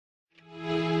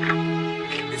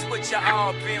what you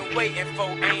all been waiting for,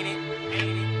 ain't it?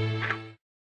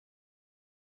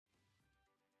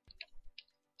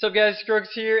 What's up guys,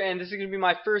 Scruggs here, and this is going to be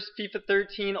my first FIFA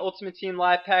 13 Ultimate Team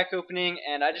live pack opening,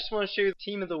 and I just want to show you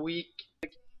the Team of the Week.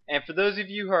 And for those of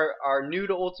you who are new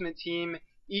to Ultimate Team,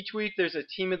 each week there's a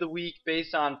Team of the Week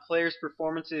based on players'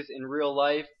 performances in real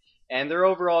life, and their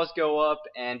overalls go up,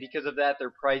 and because of that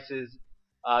their prices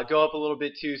go up a little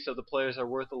bit too, so the players are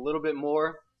worth a little bit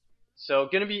more. So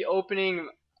going to be opening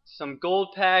some gold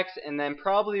packs and then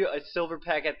probably a silver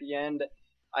pack at the end.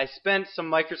 I spent some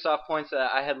Microsoft points that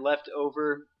I had left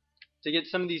over to get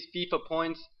some of these FIFA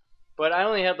points, but I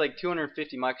only had like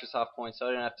 250 Microsoft points, so I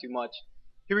didn't have too much.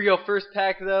 Here we go, first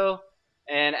pack though,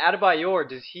 and Adebayor,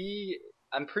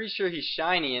 I'm pretty sure he's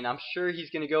shiny, and I'm sure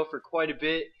he's going to go for quite a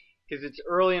bit because it's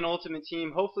early in Ultimate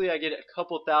Team. Hopefully I get a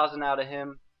couple thousand out of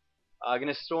him.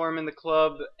 Gonna store him in the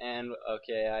club, and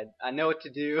okay, I know what to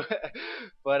do,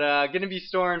 but gonna be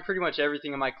storing pretty much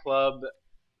everything in my club.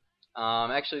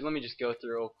 Actually, let me just go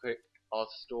through real quick. I'll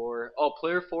store. Oh,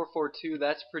 player 442.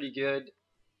 That's pretty good.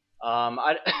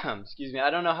 Excuse me. I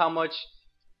don't know how much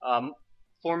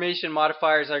formation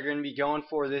modifiers are going to be going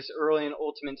for this early in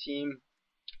Ultimate Team,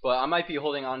 but I might be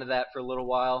holding on to that for a little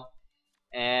while.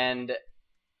 And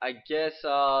I guess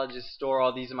I'll just store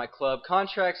all these in my club.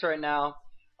 Contracts right now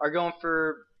are going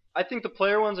for, I think the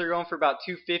player ones are going for about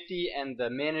 250 and the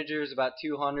managers about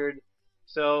 200.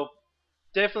 So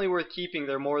definitely worth keeping.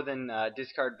 They're more than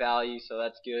discard value, so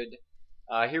that's good.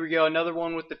 Here we go, another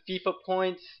one with the FIFA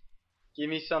points. Give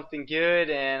me something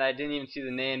good, and I didn't even see the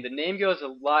name. The name goes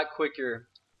a lot quicker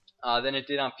than it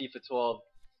did on FIFA 12.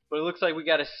 But it looks like we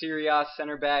got a Serie A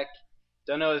center back.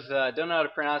 Don't know how to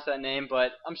pronounce that name,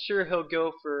 but I'm sure he'll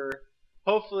go for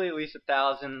hopefully at least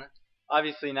 1,000.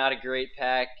 Obviously not a great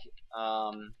pack.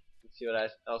 Let's see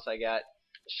what else I got.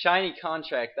 Shiny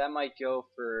contract, that might go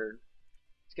for,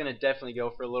 it's going to definitely go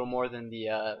for a little more than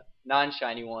the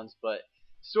non-shiny ones, but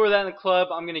store that in the club.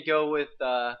 I'm going to go with,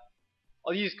 I'll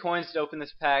use coins to open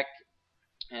this pack,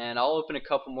 and I'll open a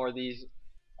couple more of these.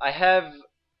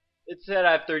 It said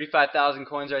I have 35,000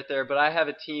 coins right there, but I have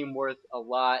a team worth a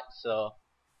lot, so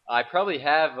I probably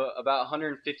have about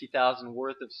 150,000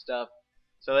 worth of stuff,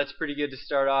 so that's pretty good to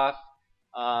start off.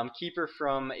 Keeper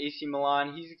from AC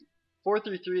Milan, he's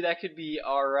 433, that could be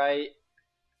alright.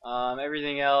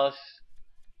 Everything else,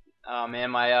 oh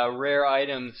man, my rare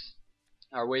items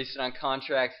are wasted on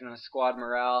contracts and the squad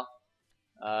morale.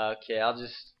 Okay, I'll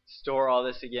just store all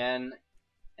this again.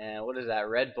 And what is that,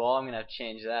 red ball? I'm going to have to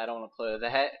change that, I don't want to play with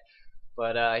that.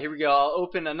 But here we go, I'll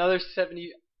open another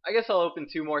 70, I guess I'll open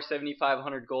 2 more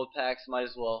 7,500 gold packs. Might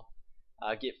as well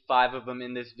get 5 of them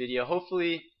in this video.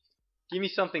 Hopefully give me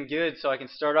something good so I can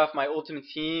start off my Ultimate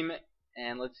Team,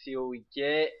 and let's see what we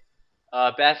get.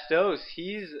 Bastos,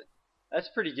 that's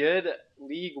pretty good.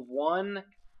 League 1.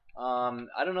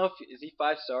 I don't know is he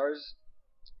 5 stars?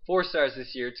 4 stars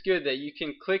this year. It's good that you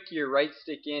can click your right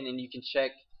stick in and you can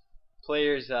check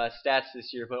players' stats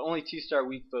this year, but only 2-star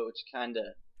weak foot, which kind of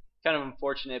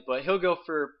unfortunate. But he'll go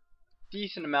for a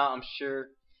decent amount, I'm sure.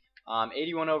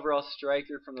 81 overall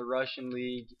striker from the Russian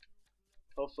league.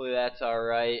 Hopefully that's all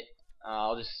right.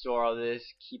 I'll just store all this,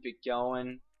 keep it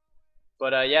going.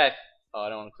 But yeah, I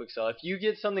don't want to quick sell. If you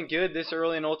get something good this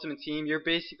early in Ultimate Team, you're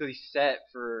basically set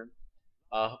for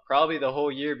probably the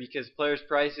whole year, because players'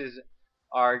 prices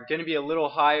are going to be a little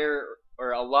higher,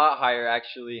 or a lot higher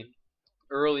actually,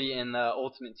 early in the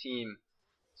Ultimate Team.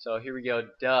 So here we go,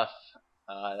 Duff.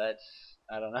 I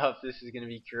don't know if this is going to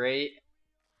be great.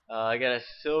 I got a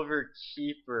silver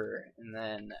keeper, and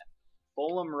then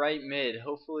Fulham right mid.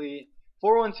 Hopefully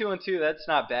 4-1-2-1-2, that's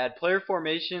not bad. Player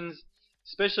formations,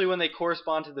 especially when they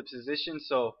correspond to the position.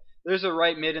 So there's a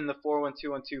right mid in the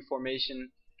 4-1-2-1-2 formation.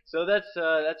 So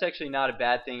that's actually not a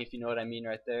bad thing, if you know what I mean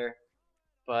right there.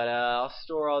 But I'll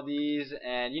store all these,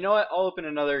 and you know what? I'll open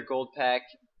another gold pack.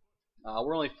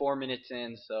 We're only 4 minutes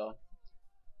in, so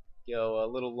go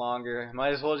a little longer.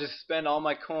 Might as well just spend all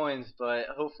my coins, but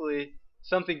hopefully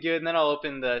something good, and then I'll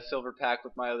open the silver pack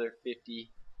with my other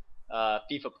 50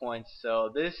 FIFA points.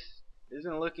 So this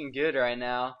isn't looking good right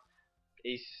now.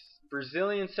 A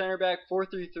Brazilian center back,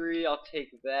 433. I'll take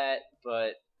that,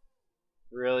 but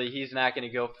really he's not going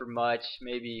to go for much.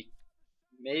 Maybe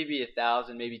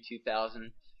 1,000, maybe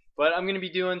 2,000. But I'm going to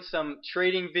be doing some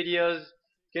trading videos.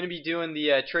 Going to be doing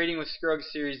the Trading with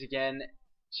Scruggs series again.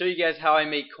 Show you guys how I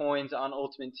make coins on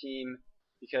Ultimate Team,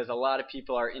 because a lot of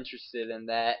people are interested in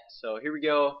that. So here we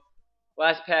go.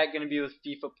 Last pack going to be with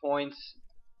FIFA points,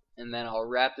 and then I'll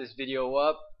wrap this video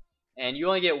up. And you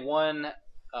only get one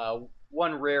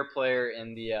rare player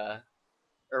in the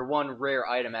or one rare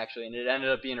item actually, and it ended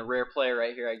up being a rare player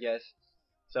right here, I guess.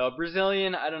 So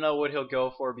Brazilian, I don't know what he'll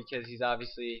go for because he's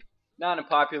obviously not in a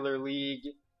popular league.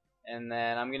 And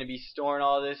then I'm going to be storing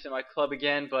all this in my club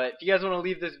again. But if you guys want to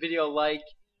leave this video a like,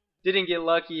 didn't get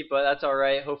lucky, but that's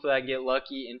alright. Hopefully I get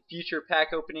lucky in future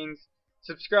pack openings.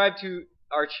 Subscribe to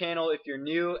our channel if you're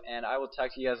new, and I will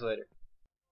talk to you guys later.